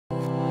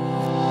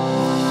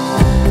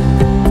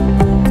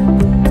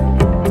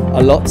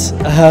A lot.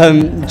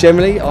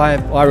 Generally,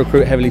 I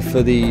recruit heavily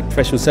for the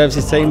professional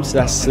services team, so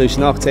that's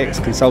solution architects,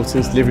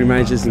 consultants, delivery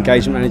managers,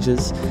 engagement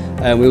managers.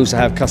 We also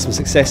have customer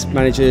success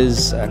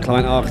managers,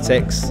 client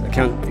architects,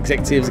 account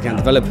executives, account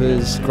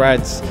developers,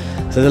 grads.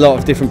 So there's a lot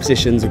of different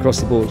positions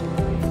across the board.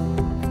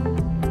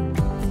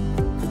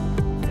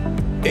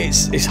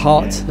 It's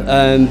hard,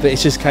 but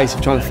it's just a case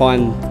of trying to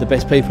find the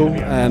best people.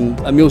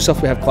 At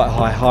Mulesoft we have quite a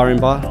high hiring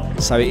bar,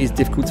 so it is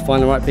difficult to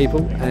find the right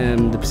people.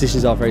 The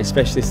positions are very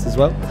specialist as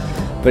well,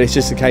 but it's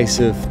just a case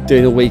of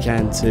doing all we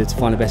can to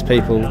find the best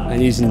people,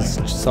 and using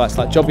sites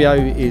like Jobbio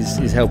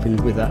is helping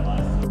with that.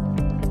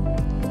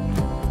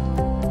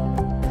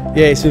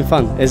 Yeah, it's been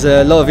fun. There's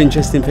a lot of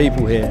interesting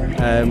people here.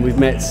 We've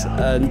met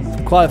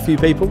quite a few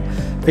people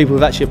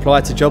who've actually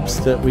applied to jobs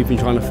that we've been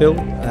trying to fill.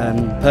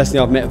 Personally,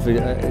 I've met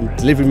a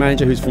delivery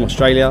manager who's from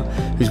Australia,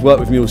 who's worked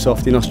with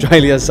Mulesoft in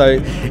Australia, so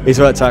it's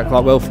worked out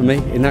quite well for me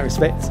in that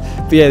respect.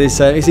 But yeah,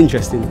 it's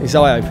interesting, it's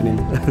eye-opening.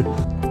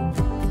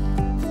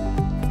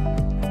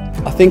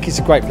 I think it's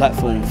a great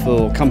platform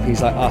for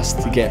companies like us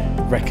to get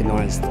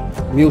recognised.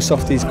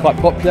 Mulesoft is quite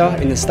popular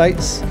in the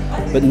States,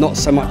 but not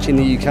so much in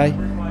the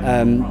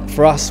UK.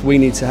 For us, we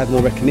need to have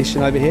more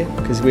recognition over here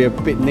because we're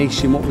a bit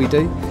niche in what we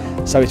do.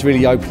 So it's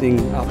really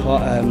opening up,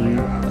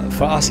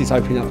 for us it's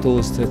opening up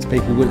doors to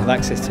people we wouldn't have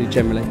access to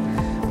generally.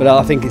 But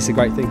I think it's a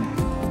great thing.